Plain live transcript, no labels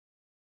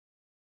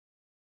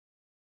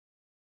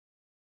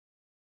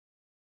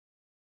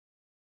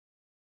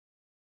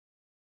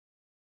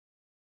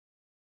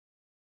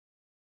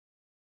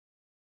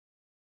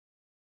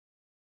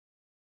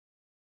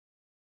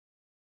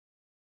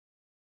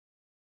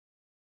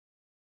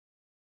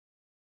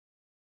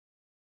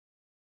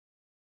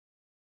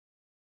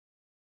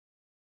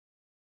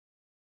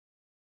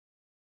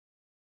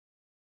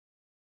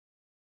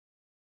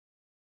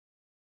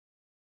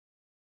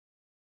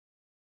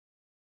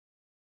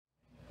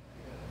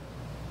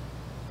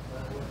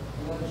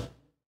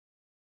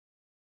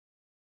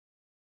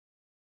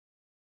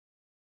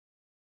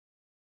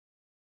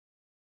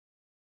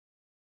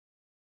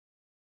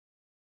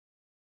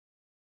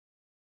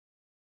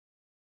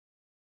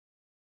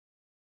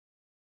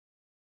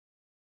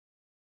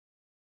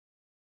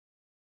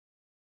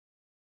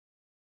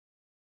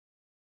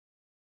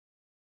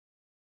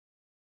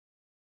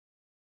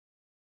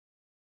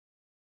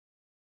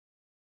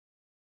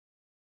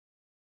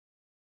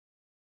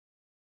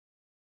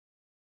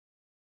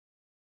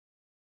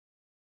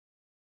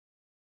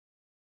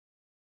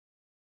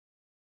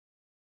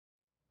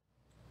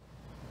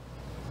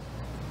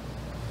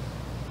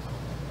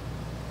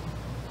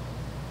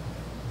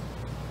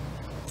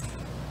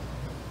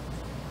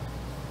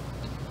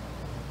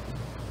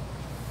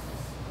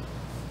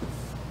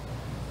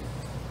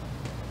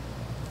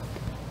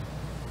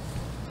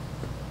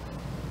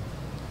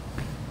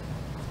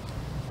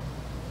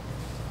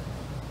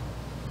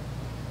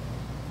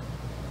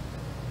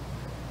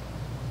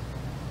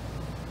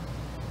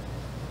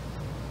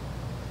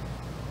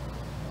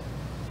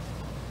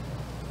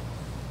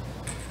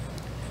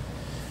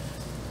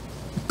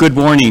Good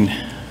morning.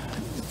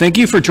 Thank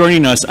you for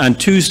joining us on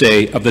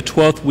Tuesday of the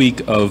 12th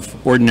week of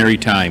Ordinary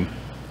Time.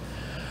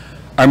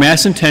 Our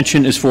Mass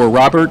intention is for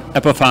Robert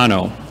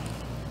Epifano.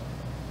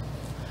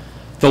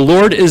 The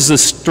Lord is the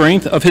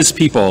strength of his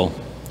people,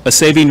 a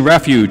saving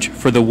refuge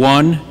for the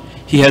one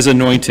he has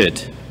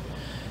anointed.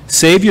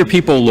 Save your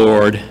people,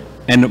 Lord,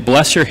 and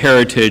bless your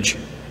heritage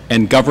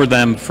and govern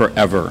them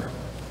forever.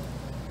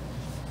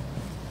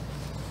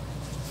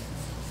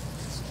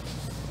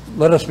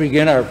 Let us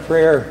begin our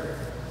prayer.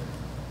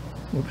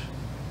 Oops,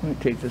 let me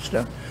take this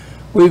down.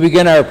 We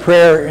begin our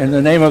prayer in the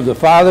name of the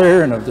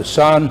Father, and of the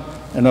Son,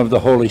 and of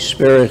the Holy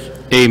Spirit.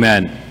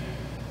 Amen.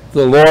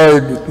 The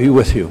Lord be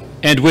with you.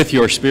 And with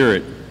your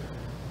spirit.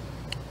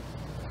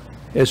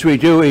 As we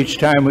do each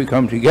time we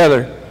come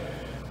together,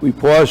 we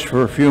pause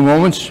for a few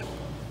moments.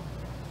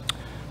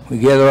 We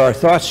gather our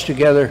thoughts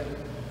together,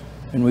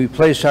 and we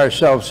place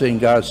ourselves in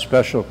God's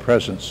special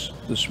presence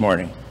this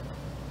morning.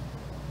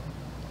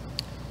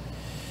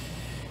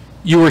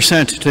 You were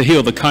sent to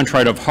heal the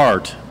contrite of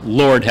heart.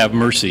 Lord, have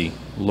mercy.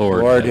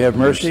 Lord, have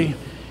mercy.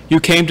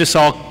 You came to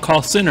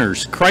call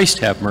sinners. Christ,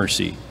 have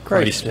mercy.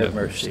 Christ, have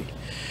mercy.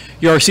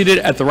 You are seated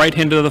at the right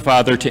hand of the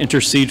Father to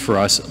intercede for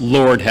us.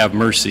 Lord, have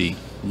mercy.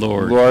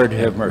 Lord,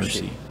 have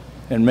mercy.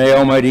 And may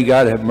Almighty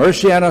God have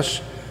mercy on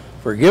us,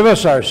 forgive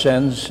us our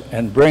sins,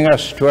 and bring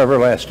us to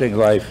everlasting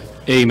life.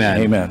 Amen.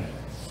 Amen.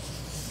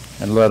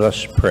 And let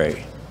us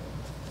pray.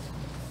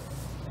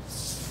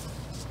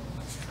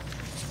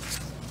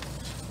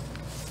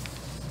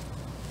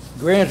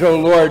 Grant, O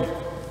Lord,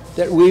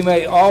 that we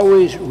may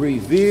always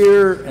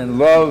revere and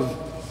love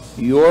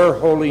your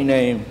holy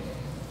name,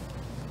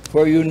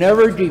 for you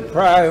never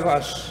deprive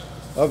us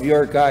of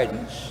your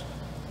guidance.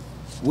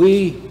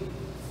 We,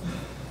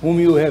 whom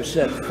you have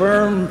set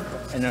firm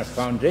in a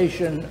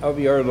foundation of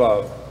your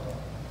love.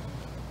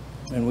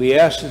 And we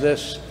ask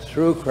this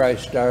through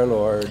Christ our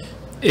Lord.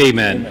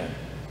 Amen. Amen.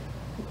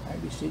 Can I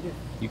be seated?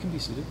 You can be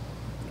seated.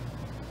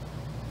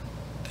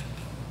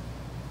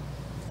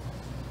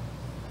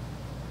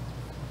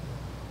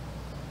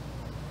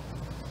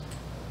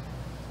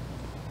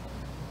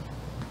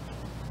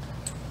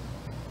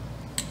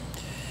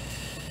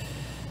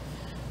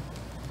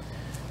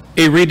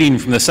 A reading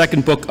from the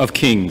second book of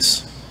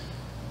Kings.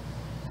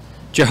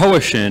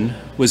 Jehoiachin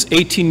was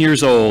 18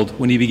 years old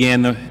when he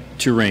began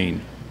to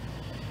reign,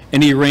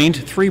 and he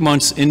reigned 3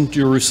 months in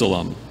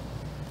Jerusalem.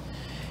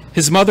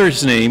 His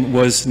mother's name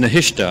was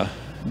Nehishta,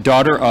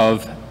 daughter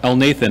of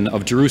Elnathan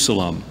of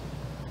Jerusalem.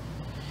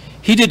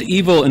 He did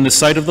evil in the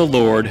sight of the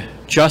Lord,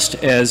 just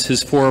as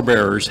his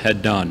forebears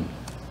had done.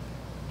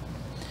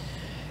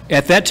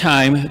 At that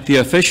time, the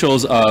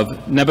officials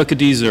of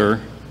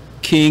Nebuchadnezzar,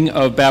 king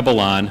of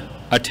Babylon,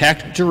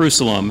 attacked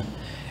Jerusalem,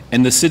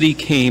 and the city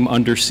came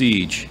under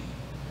siege.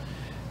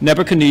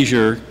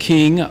 Nebuchadnezzar,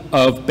 king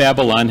of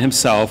Babylon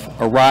himself,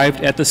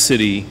 arrived at the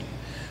city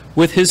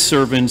with his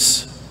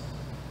servants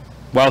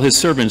while his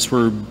servants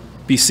were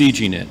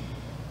besieging it.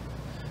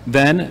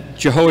 Then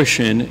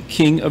Jehoiachin,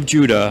 king of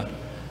Judah,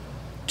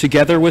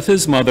 together with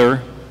his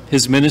mother,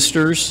 his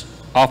ministers,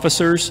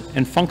 officers,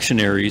 and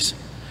functionaries,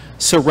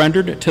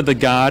 surrendered to the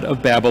god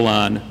of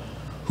Babylon,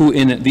 who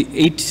in the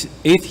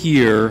eighth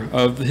year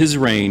of his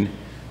reign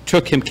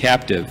took him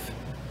captive.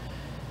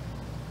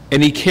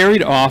 And he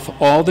carried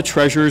off all the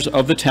treasures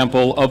of the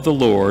temple of the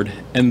Lord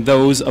and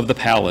those of the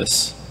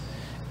palace,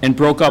 and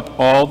broke up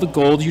all the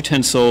gold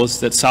utensils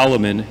that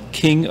Solomon,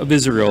 king of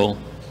Israel,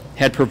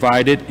 had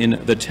provided in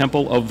the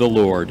temple of the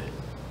Lord.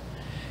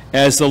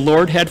 As the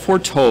Lord had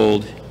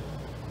foretold,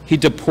 he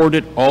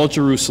deported all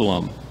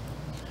Jerusalem,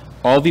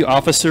 all the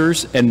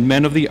officers and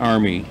men of the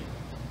army,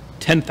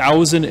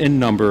 10,000 in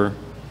number,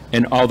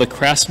 and all the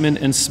craftsmen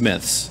and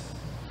smiths.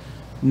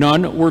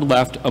 None were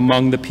left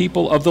among the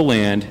people of the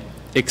land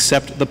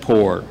except the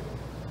poor.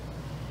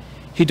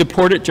 He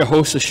deported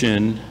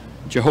Jehoiachin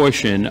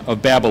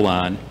of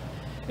Babylon,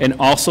 and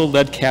also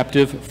led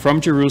captive from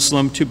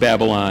Jerusalem to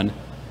Babylon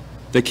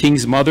the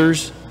king's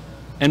mothers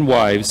and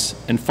wives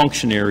and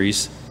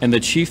functionaries and the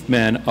chief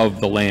men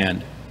of the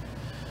land.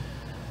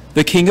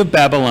 The king of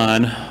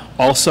Babylon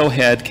also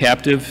led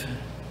captive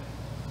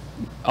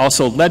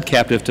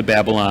to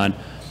Babylon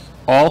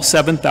all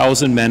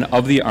 7,000 men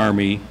of the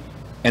army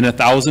and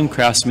 1,000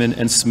 craftsmen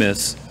and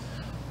smiths,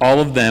 all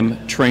of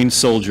them trained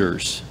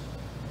soldiers.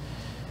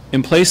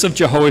 In place of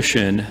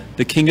Jehoiachin,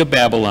 the king of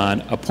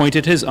Babylon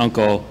appointed his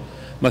uncle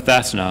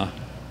Mathassah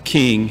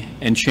king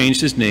and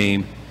changed his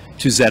name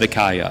to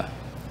Zedekiah.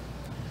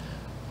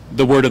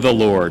 The word of the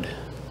Lord.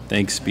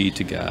 Thanks be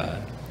to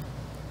God.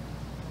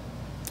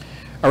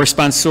 Our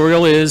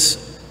responsorial is,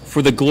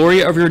 "For the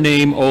glory of your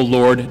name, O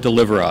Lord,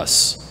 deliver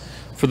us.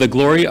 For the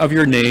glory of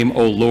your name,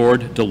 O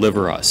Lord,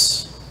 deliver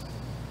us."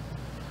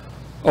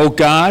 O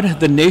God,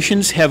 the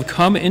nations have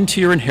come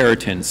into your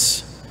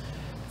inheritance.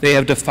 They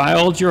have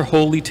defiled your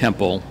holy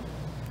temple.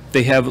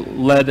 They have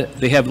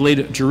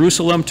laid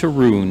Jerusalem to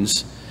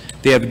ruins.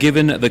 They have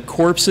given the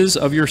corpses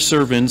of your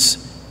servants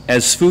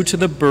as food to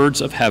the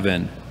birds of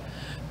heaven,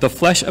 the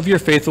flesh of your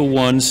faithful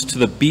ones to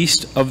the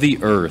beasts of the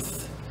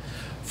earth.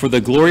 For the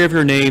glory of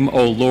your name,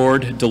 O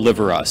Lord,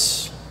 deliver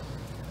us.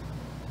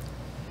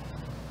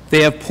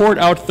 They have poured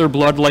out their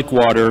blood like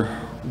water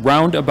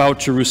round about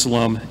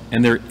Jerusalem,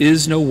 and there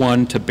is no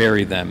one to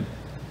bury them.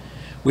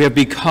 We have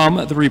become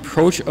the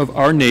reproach of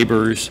our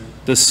neighbors,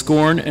 the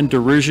scorn and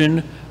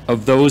derision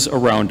of those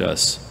around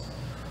us.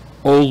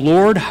 O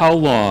Lord, how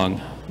long?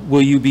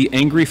 Will you be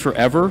angry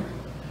forever?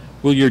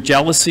 Will your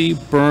jealousy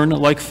burn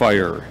like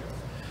fire?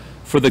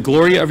 For the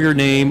glory of your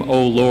name,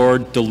 O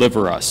Lord,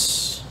 deliver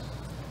us.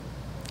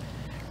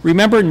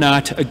 Remember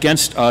not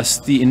against us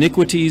the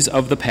iniquities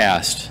of the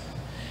past.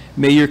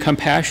 May your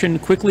compassion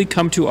quickly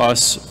come to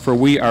us, for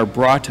we are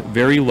brought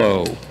very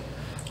low.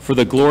 For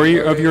the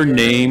glory of your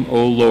name,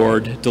 O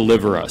Lord,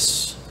 deliver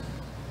us.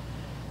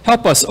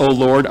 Help us, O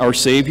Lord, our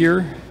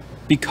Savior,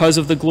 because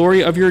of the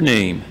glory of your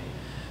name.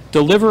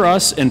 Deliver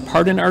us and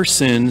pardon our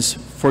sins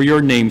for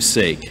your name's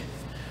sake.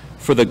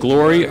 For the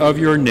glory of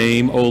your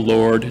name, O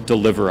Lord,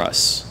 deliver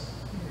us.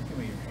 Give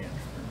me your hand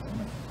for a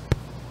moment.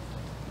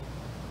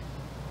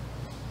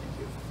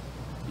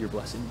 Your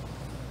blessing.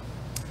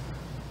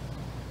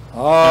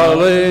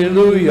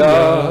 Hallelujah,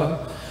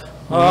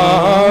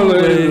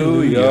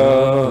 hallelujah,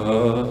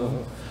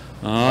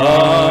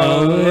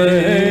 hallelujah.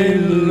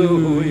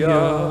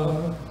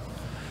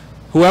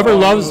 Whoever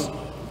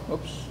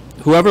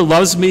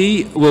loves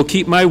me will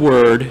keep my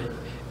word,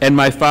 and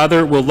my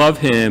Father will love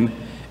him,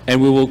 and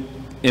will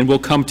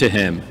come to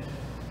him.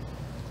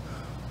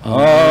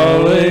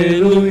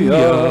 Hallelujah,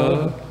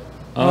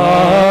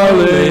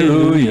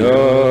 hallelujah,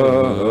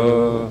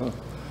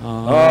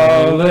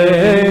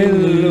 hallelujah.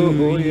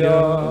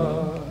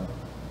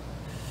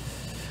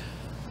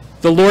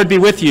 The Lord be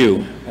with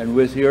you. And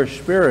with your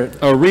spirit.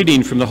 A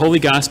reading from the Holy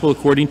Gospel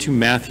according to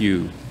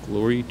Matthew.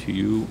 Glory to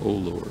you, O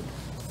Lord.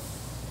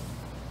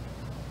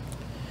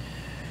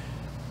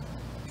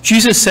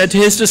 Jesus said to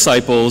his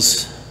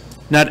disciples,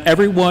 "Not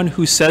everyone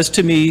who says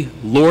to me,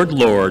 'Lord,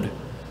 Lord,'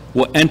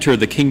 will enter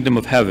the kingdom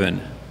of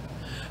heaven,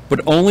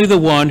 but only the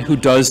one who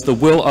does the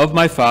will of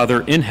my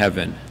Father in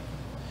heaven.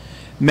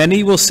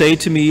 Many will say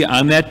to me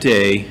on that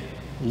day,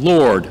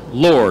 'Lord,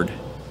 Lord,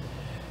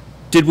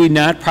 did we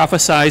not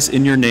prophesy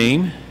in your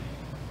name?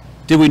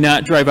 Did we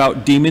not drive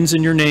out demons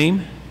in your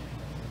name?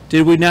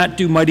 Did we not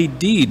do mighty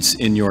deeds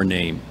in your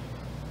name?'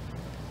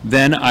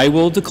 Then I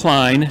will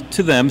decline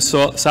to them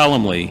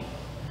solemnly,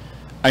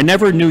 'I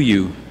never knew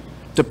you.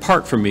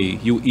 Depart from me,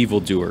 you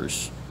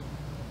evildoers.'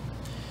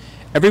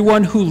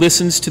 Everyone who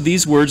listens to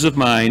these words of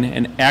mine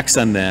and acts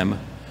on them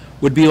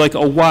would be like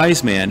a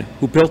wise man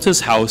who built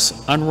his house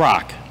on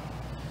rock.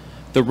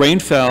 The rain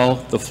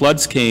fell, the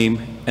floods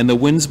came, and the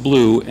winds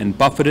blew and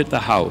buffeted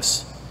the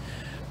house.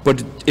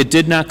 But it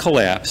did not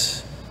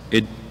collapse.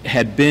 It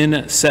had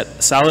been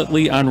set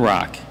solidly on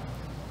rock.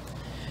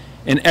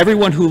 And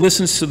everyone who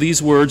listens to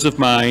these words of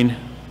mine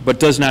but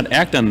does not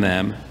act on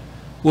them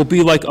will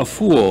be like a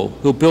fool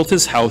who built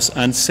his house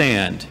on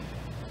sand.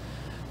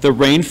 The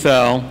rain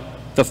fell,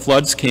 the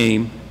floods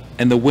came,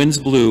 and the winds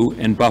blew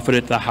and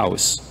buffeted the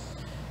house,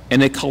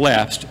 and it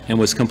collapsed and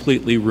was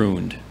completely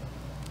ruined."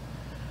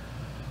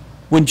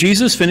 When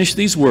Jesus finished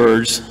these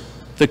words,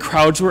 the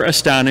crowds were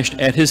astonished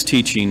at his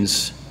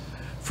teachings,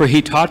 for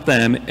he taught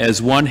them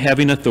as one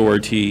having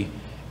authority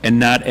and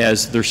not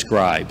as their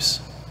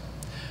scribes.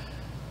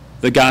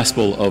 The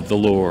Gospel of the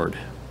Lord.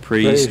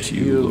 Praise to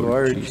you,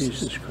 Lord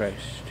Jesus Christ.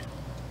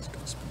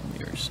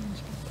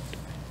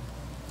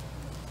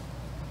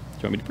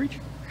 Do you want me to preach?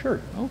 Sure.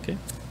 Okay.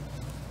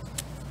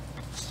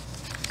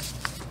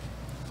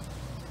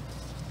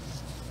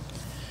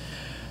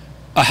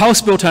 A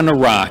house built on a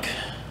rock,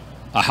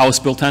 a house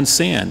built on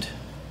sand,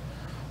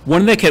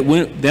 one that can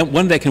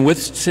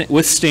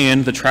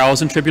withstand the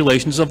trials and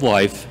tribulations of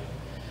life,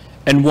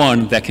 and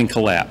one that can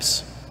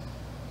collapse.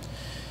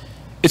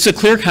 It's a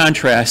clear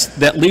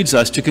contrast that leads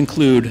us to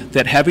conclude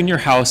that having your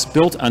house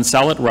built on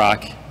solid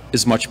rock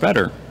is much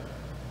better.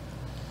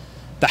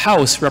 The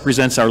house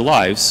represents our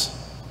lives,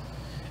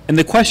 and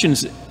the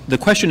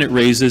question it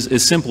raises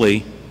is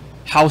simply,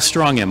 how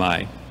strong am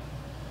I?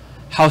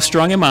 How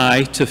strong am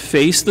I to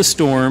face the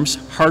storms,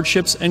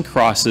 hardships, and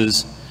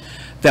crosses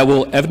that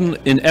will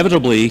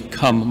inevitably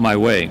come my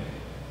way?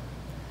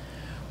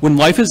 When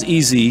life is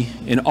easy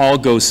and all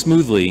goes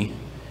smoothly,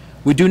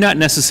 we do not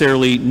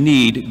necessarily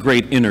need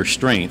great inner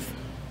strength.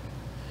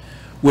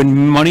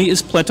 When money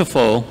is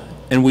plentiful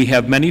and we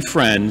have many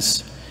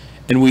friends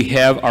and we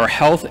have our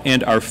health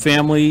and our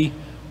family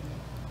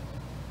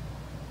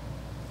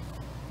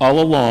all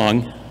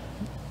along,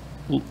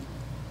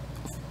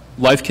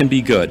 life can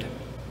be good.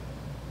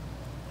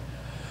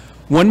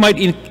 One might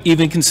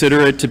even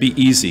consider it to be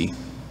easy,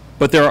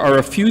 but there are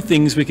a few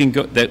things we can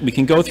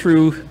go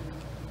through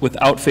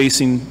without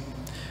facing.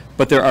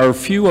 But there are a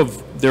few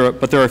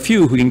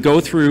who can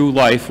go through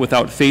life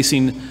without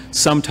facing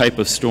some type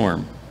of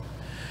storm.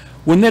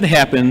 When that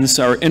happens,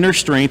 our inner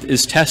strength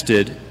is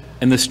tested,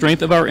 and the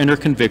strength of our inner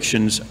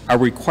convictions are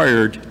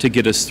required to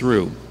get us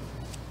through.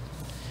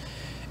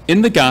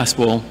 In the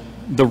gospel,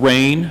 the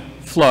rain,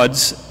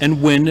 floods,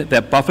 and wind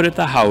that buffeted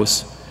the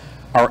house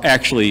are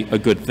actually a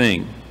good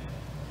thing.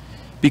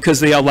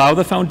 because they allow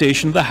the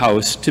foundation of the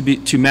house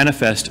to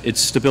manifest its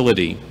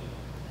stability.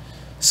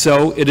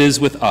 So it is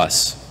with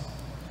us.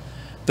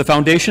 The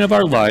foundation of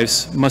our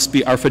lives must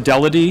be our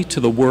fidelity to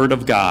the Word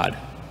of God.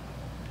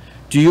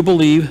 Do you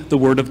believe the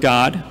Word of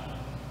God?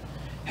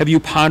 Have you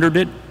pondered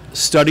it,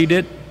 studied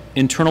it,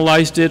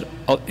 internalized it,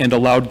 and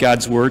allowed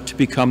God's Word to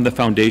become the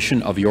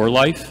foundation of your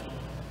life?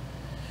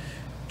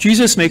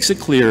 Jesus makes it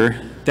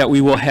clear that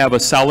we will have a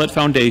solid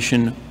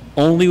foundation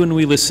only when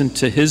we listen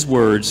to His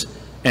words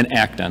and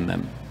act on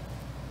them.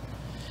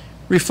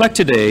 Reflect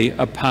today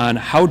upon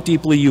how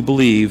deeply you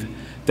believe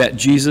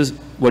that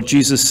what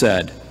Jesus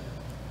said.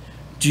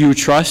 Do you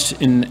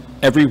trust in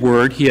every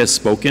word He has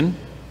spoken?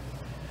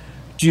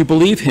 Do you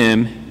believe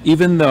Him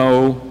even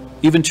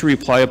to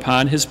reply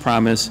upon His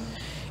promise,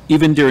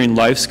 even during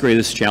life's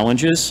greatest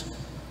challenges?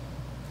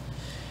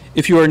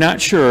 If you are not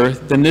sure,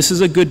 then this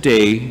is a good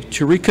day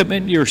to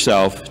recommit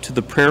yourself to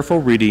the prayerful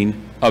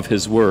reading of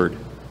His Word.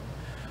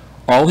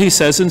 All He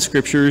says in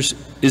Scriptures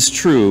is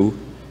true,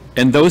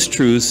 and those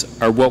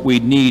truths are what we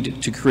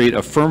need to create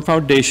a firm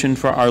foundation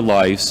for our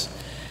lives,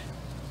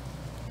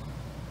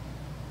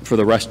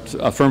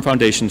 a firm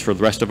foundation for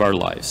the rest of our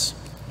lives.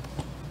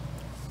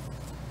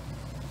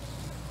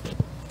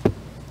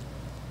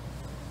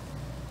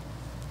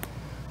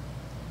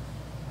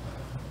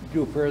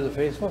 Do a prayer of the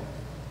faithful?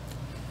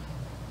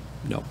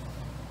 No.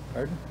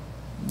 Pardon?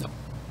 No.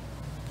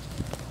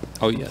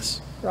 Oh,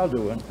 yes. I'll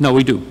do one. No,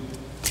 we do.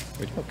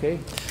 Okay.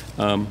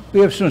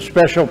 We have some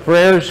special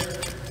prayers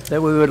that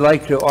we would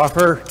like to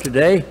offer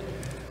today.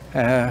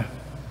 The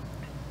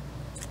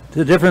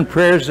different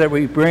prayers that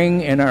we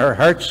bring in our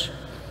hearts,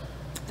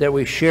 that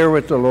we share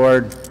with the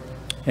Lord,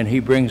 and He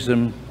brings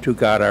them to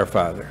God our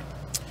Father.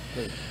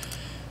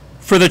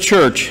 For the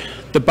church,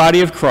 the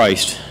body of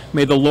Christ,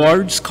 may the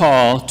Lord's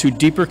call to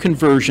deeper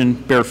conversion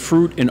bear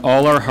fruit in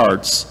all our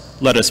hearts.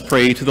 Let us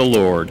pray to the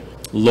Lord.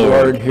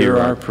 Lord, hear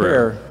our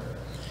prayer.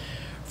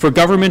 For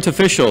government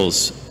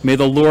officials, may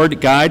the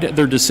Lord guide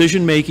their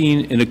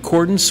decision-making in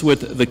accordance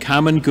with the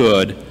common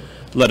good.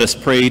 Let us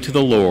pray to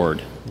the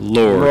Lord.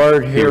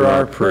 Lord, hear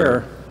our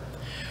prayer.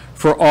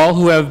 For all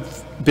who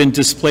have been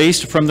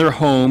displaced from their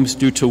homes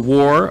due to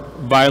war,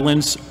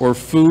 violence, or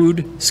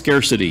food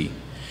scarcity,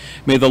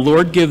 may the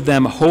Lord give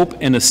them hope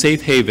and a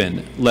safe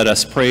haven. Let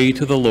us pray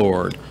to the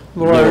Lord.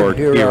 Lord,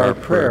 hear our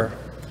prayer.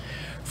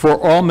 For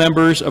all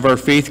members of our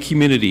faith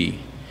community,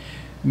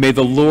 may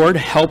the Lord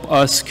help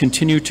us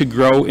continue to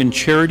grow in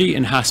charity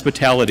and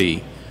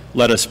hospitality.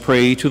 Let us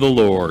pray to the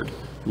Lord.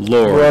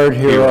 Lord,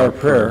 hear our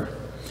prayer.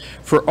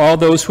 For all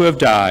those who have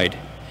died,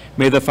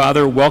 may the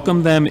Father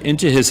welcome them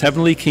into His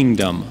heavenly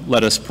kingdom.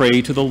 Let us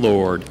pray to the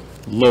Lord.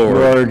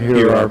 Lord,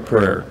 hear our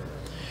prayer.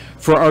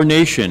 For our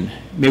nation,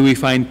 may we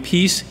find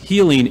peace,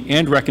 healing,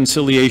 and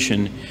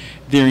reconciliation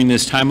during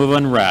this time of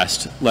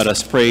unrest. Let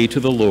us pray to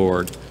the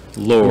Lord.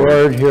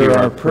 Lord, hear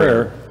our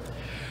prayer.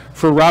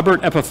 For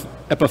Robert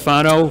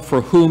Epifano,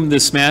 for whom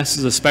this Mass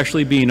is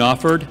especially being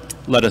offered,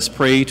 let us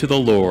pray to the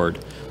Lord.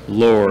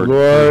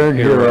 Lord,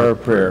 hear our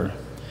prayer.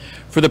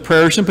 For the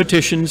prayers and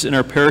petitions in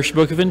our parish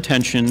book of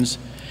intentions,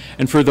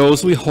 and for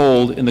those we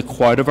hold in the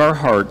quiet of our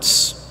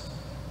hearts,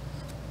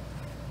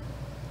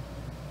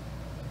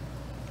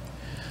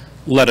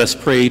 let us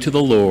pray to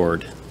the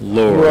Lord.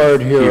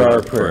 Lord, hear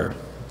our prayer.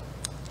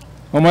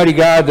 Almighty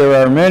God,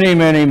 there are many,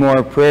 many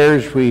more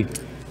prayers we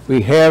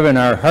have in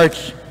our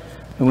hearts,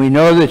 and we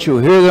know that you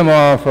hear them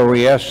all, for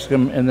we ask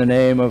them in the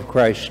name of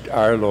Christ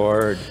our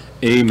Lord.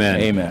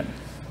 Amen. Amen.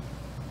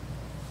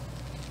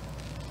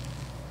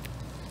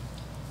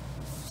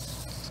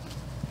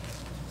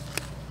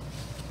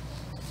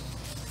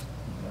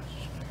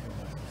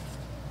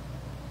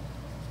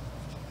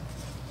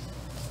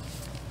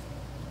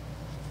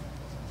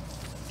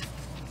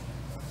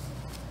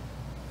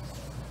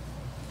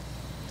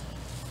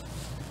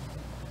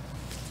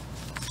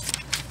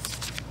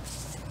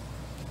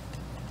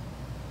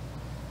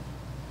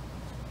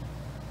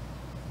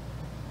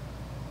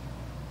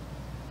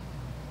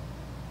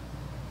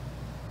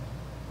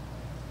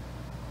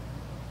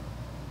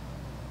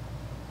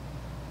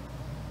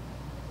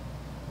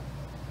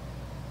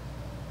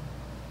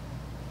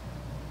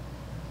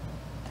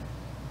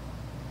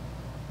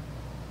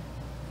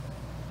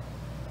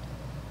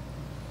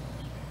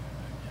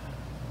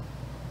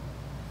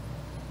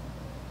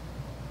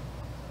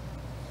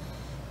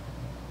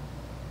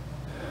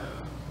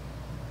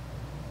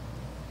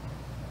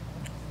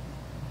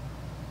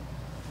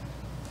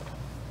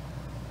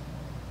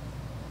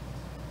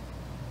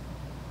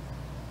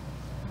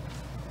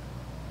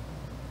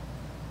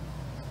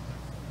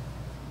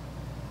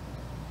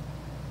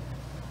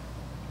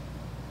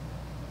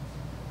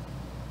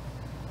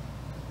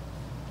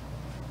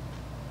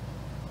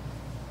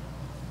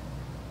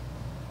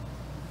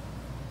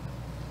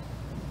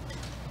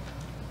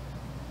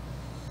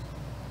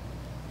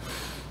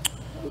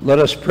 Let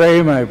us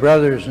pray, my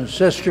brothers and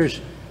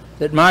sisters,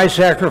 that my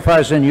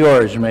sacrifice and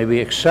yours may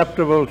be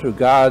acceptable to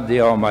God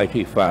the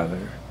Almighty Father.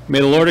 May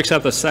the Lord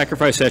accept the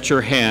sacrifice at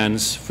your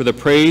hands for the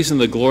praise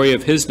and the glory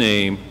of His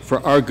name, for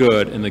our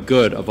good and the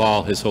good of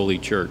all His holy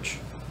church.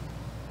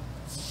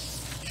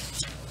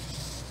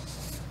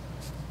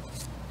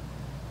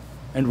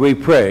 And we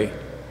pray,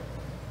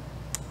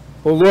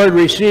 O Lord,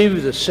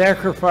 receive the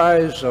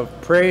sacrifice of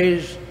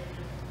praise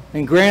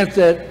and grant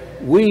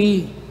that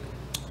we,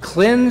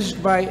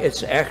 cleansed by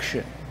its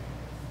action,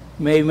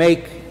 may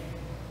make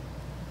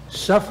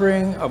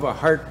suffering of a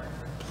heart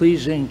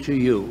pleasing to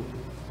you.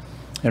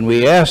 And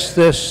we ask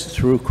this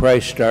through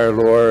Christ our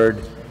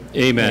Lord.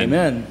 Amen.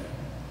 Amen.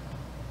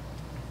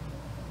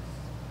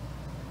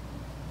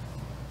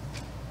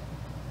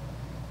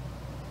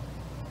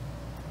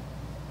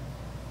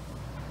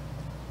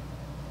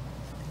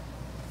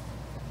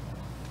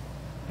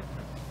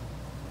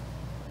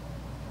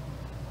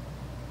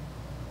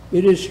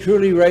 It is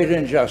truly right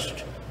and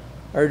just,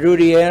 our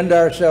duty and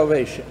our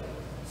salvation,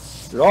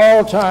 at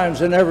all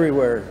times and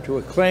everywhere, to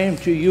acclaim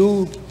to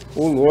you,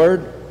 O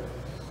Lord,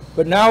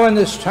 but now in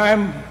this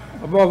time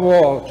above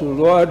all, to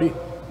laud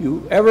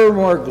you ever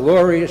more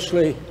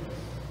gloriously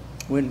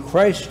when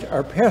Christ,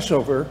 our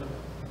Passover,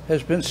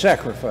 has been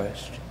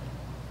sacrificed.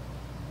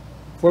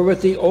 For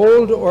with the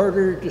old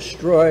order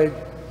destroyed,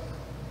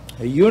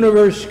 a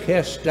universe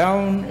cast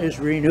down is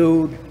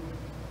renewed,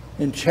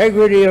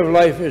 integrity of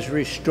life is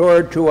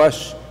restored to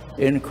us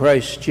in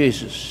Christ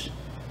Jesus.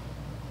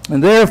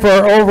 And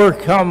therefore,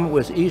 overcome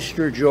with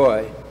Easter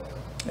joy,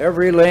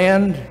 every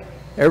land,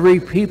 every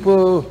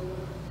people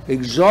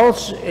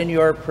exalts in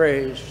your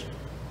praise,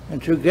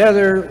 and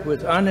together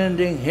with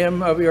unending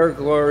hymn of your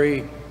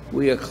glory,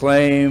 we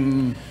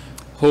acclaim,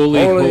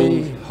 Holy,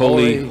 holy,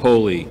 holy,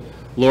 holy,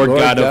 Lord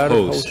God of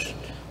hosts.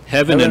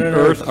 Heaven and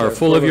earth are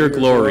full of your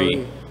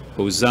glory.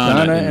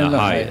 Hosanna in the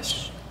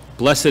highest.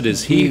 Blessed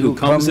is he who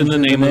comes in the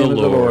name of the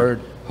Lord.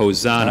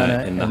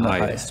 Hosanna in the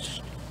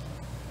highest.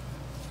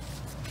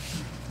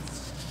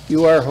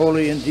 You are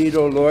holy indeed,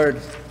 O Lord,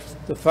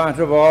 the fount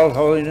of all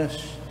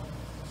holiness.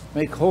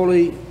 Make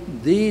holy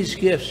these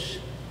gifts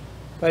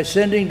by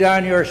sending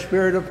down your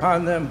Spirit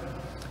upon them,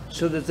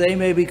 so that they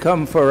may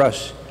become for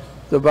us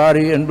the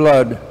body and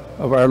blood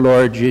of our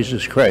Lord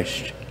Jesus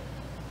Christ.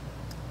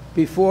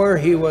 Before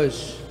he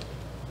was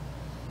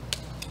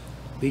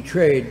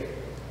betrayed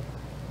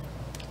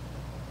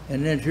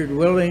and entered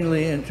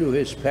willingly into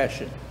his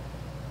passion,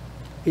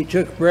 he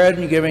took bread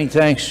and, giving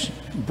thanks,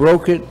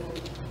 broke it,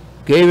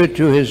 gave it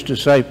to his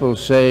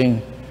disciples,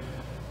 saying,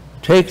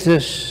 "Take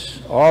this,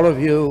 all of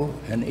you,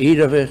 and eat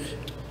of it,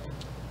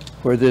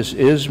 for this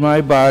is my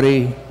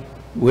body,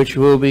 which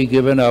will be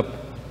given up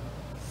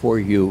for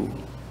you."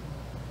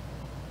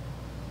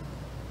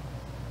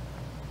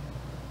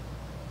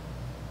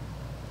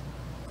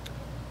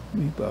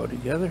 We bow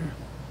together.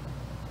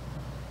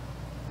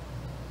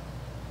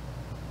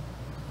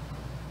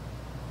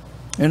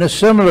 In a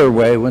similar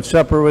way, when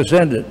supper was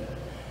ended,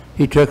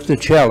 he took the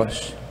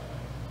chalice,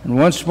 and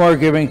once more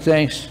giving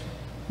thanks,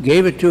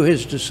 gave it to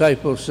his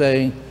disciples,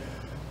 saying,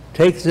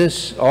 "Take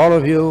this, all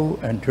of you,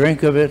 and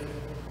drink of it,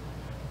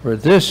 for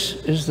this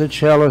is the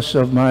chalice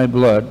of my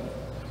blood,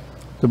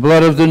 the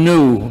blood of the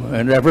new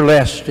and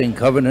everlasting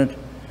covenant.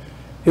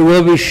 It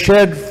will be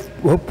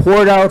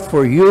poured out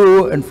for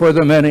you and for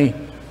the many,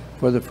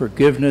 for the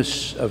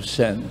forgiveness of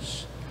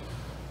sins.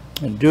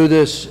 And do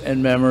this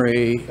in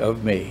memory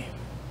of me."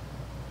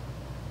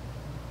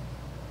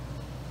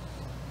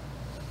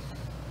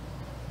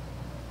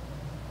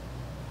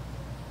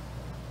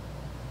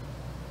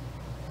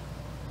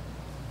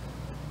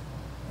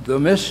 The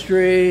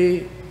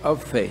mystery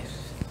of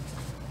faith.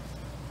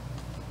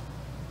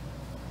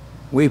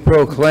 We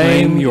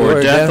proclaim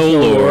your death, O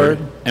Lord,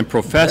 and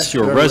profess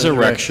your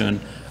resurrection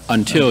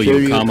until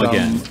you come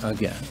again.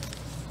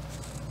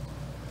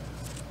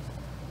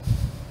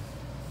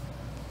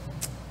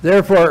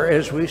 Therefore,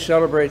 as we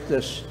celebrate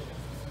this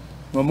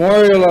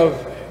memorial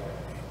of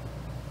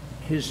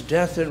his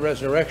death and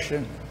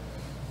resurrection,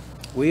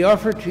 we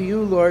offer to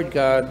you, Lord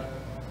God,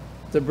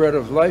 the bread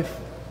of life,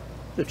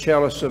 the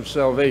chalice of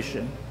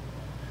salvation,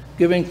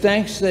 giving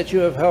thanks that you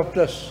have helped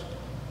us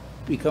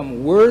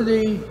become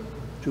worthy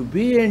to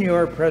be in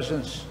your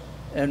presence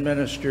and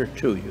minister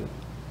to you.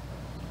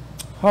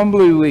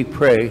 Humbly we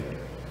pray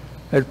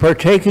that,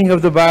 partaking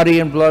of the body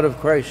and blood of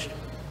Christ,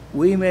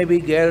 we may be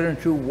gathered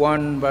into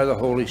one by the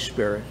Holy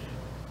Spirit.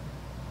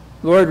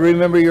 Lord,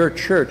 remember your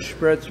church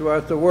spread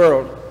throughout the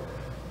world,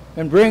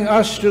 and bring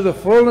us to the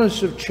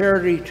fullness of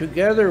charity,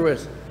 together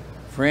with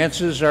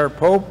Francis, our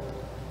Pope,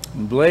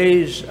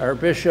 Blaise, our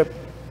Bishop,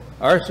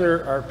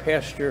 Arthur, our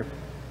pastor,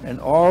 and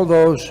all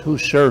those who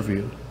serve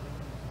you.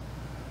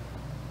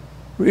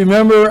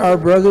 Remember our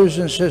brothers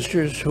and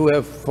sisters who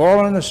have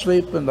fallen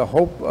asleep in the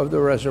hope of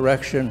the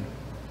resurrection,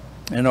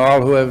 and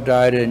all who have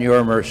died in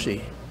your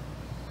mercy.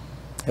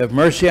 Have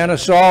mercy on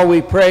us all,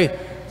 we pray,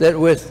 that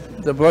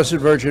with the Blessed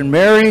Virgin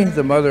Mary,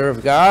 the Mother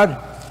of God,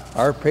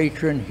 our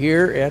patron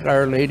here at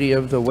Our Lady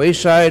of the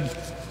Wayside,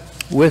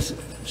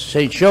 with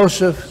St.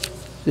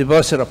 Joseph, the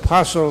blessed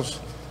apostles,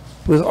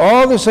 with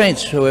all the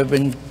saints who have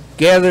been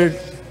gathered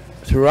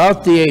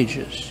throughout the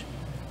ages,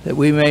 that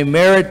we may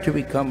merit to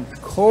become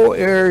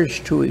co-heirs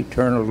to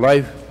eternal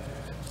life,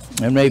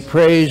 and may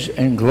praise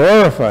and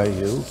glorify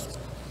you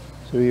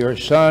through your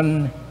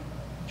Son,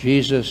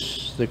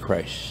 Jesus the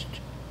Christ.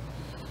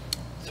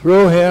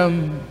 Through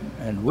him,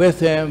 and with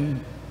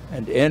him,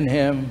 and in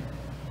him.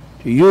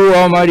 To you,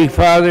 Almighty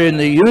Father, in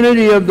the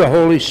unity of the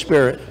Holy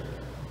Spirit,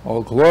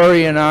 all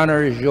glory and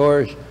honor is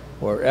yours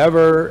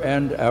forever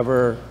and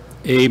ever.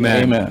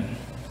 Amen. Amen.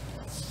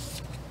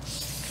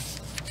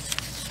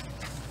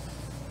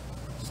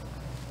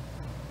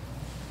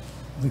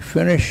 We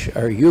finish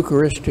our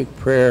Eucharistic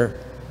prayer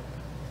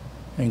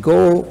and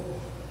go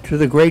to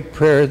the great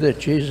prayer that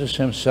Jesus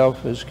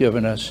himself has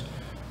given us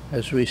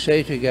as we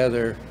say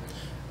together,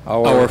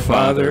 Our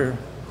Father,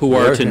 who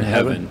art in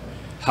heaven,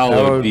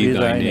 hallowed be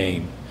thy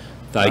name.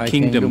 Thy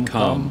kingdom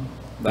come,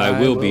 thy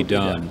will be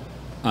done,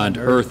 on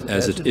earth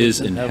as it is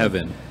in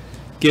heaven.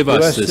 Give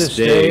us this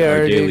day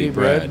our daily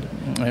bread,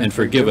 and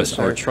forgive us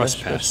our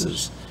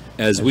trespasses,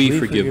 as we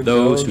forgive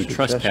those who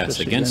trespass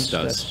against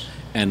us.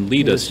 And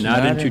lead us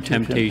not into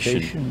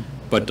temptation,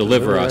 but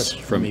deliver us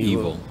from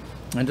evil.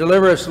 And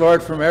deliver us,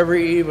 Lord, from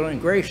every evil,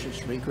 and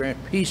graciously grant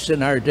peace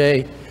in our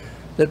day,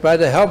 that by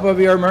the help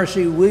of your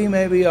mercy we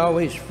may be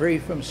always free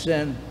from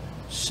sin,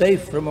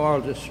 safe from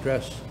all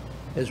distress,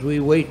 as we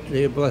wait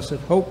the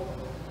blessed hope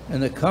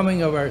and the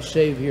coming of our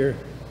Savior,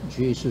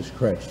 Jesus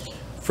Christ.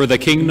 For the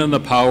kingdom, the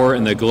power,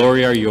 and the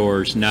glory are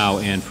yours, now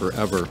and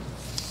forever.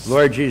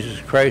 Lord Jesus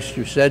Christ,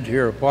 you said to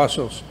your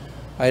apostles,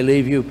 I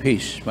leave you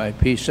peace, my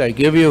peace I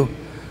give you.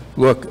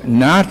 Look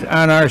not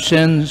on our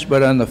sins,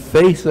 but on the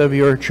faith of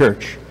your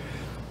church,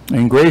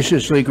 and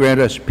graciously grant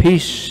us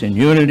peace and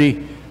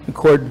unity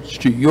according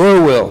to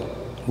your will,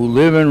 who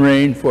live and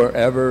reign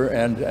forever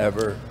and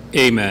ever.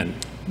 Amen.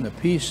 And the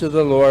peace of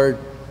the Lord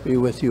be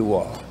with you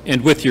all.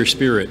 And with your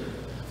spirit.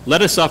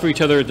 Let us offer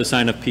each other the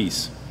sign of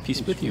peace.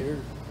 Peace with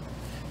you.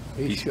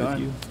 Peace with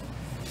John. you.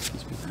 Peace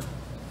with you.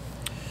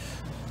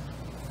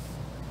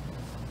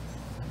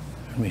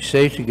 And we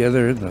say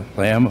together the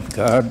Lamb of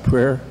God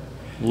prayer.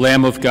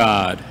 Lamb of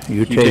God,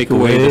 you take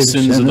away the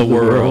sins of the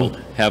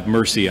world, have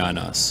mercy on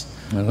us.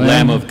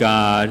 Lamb of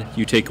God,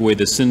 you take away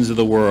the sins of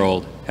the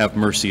world, have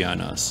mercy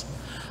on us.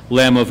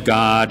 Lamb of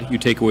God, you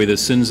take away the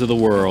sins of the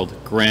world,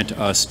 grant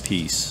us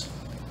peace.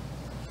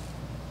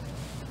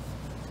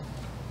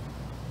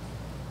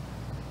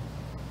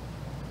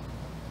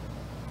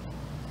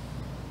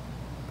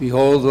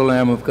 Behold the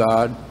Lamb of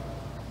God.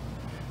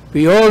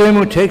 Behold him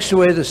who takes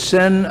away the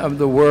sin of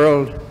the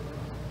world.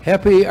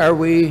 Happy are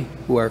we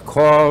who are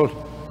called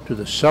to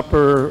the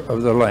supper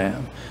of the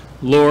Lamb.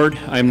 Lord,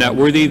 I am not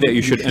worthy that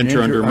you should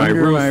enter under my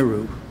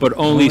roof, but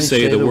only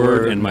say the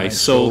word, and my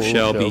soul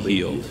shall be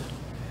healed.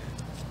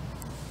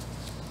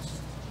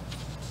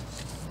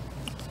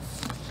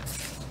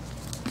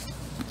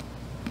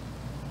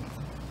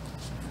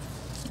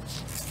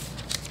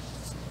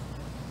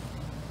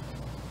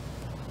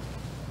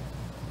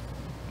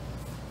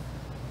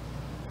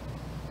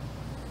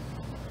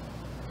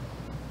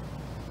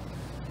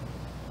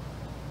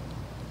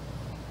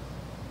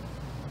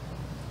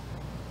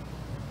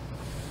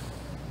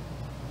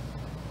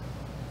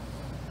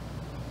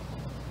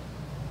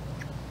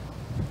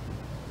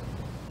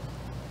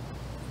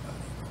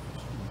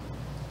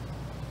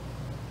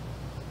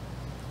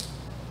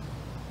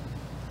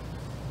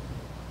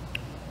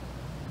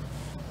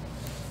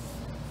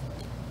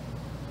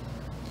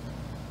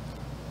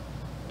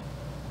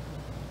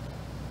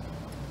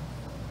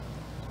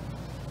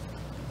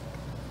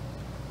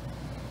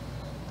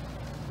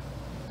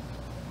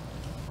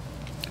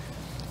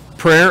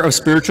 Prayer of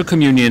Spiritual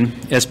Communion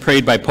as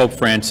prayed by Pope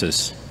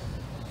Francis.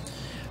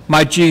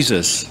 My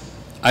Jesus,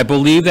 I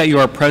believe that you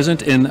are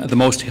present in the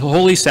most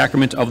holy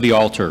sacrament of the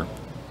altar.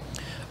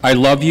 I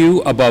love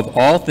you above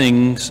all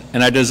things,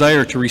 and I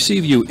desire to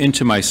receive you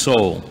into my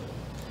soul.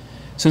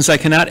 Since I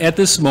cannot at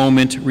this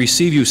moment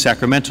receive you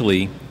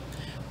sacramentally,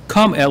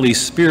 come at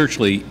least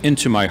spiritually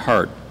into my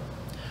heart.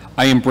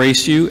 I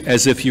embrace you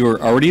as if you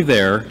were already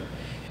there,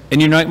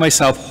 and unite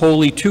myself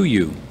wholly to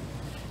you.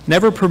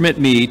 Never permit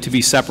me to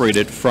be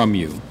separated from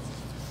you.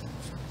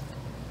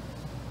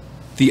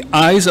 The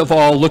eyes of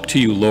all look to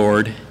you,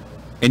 Lord,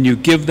 and you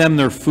give them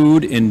their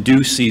food in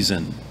due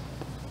season.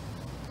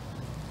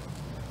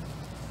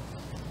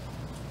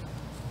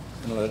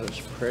 And let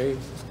us pray.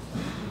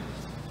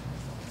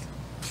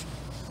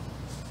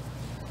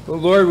 O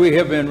Lord, we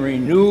have been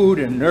renewed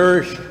and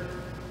nourished,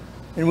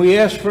 and we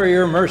ask for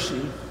your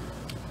mercy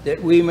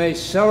that we may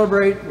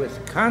celebrate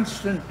with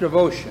constant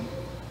devotion,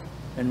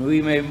 and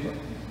we may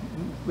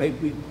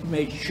be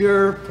made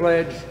sure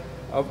pledge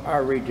of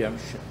our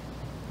redemption.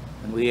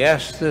 And we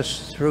ask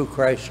this through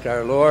Christ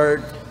our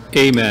Lord.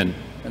 Amen.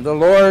 And the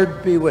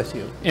Lord be with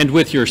you. And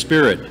with your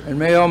spirit. And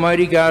may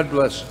Almighty God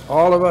bless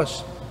all of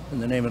us in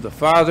the name of the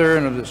Father,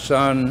 and of the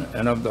Son,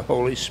 and of the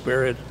Holy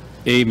Spirit.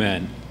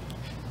 Amen.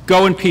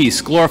 Go in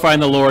peace, glorifying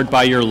the Lord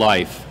by your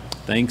life.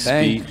 Thanks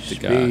be to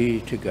God.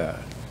 Be to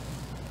God.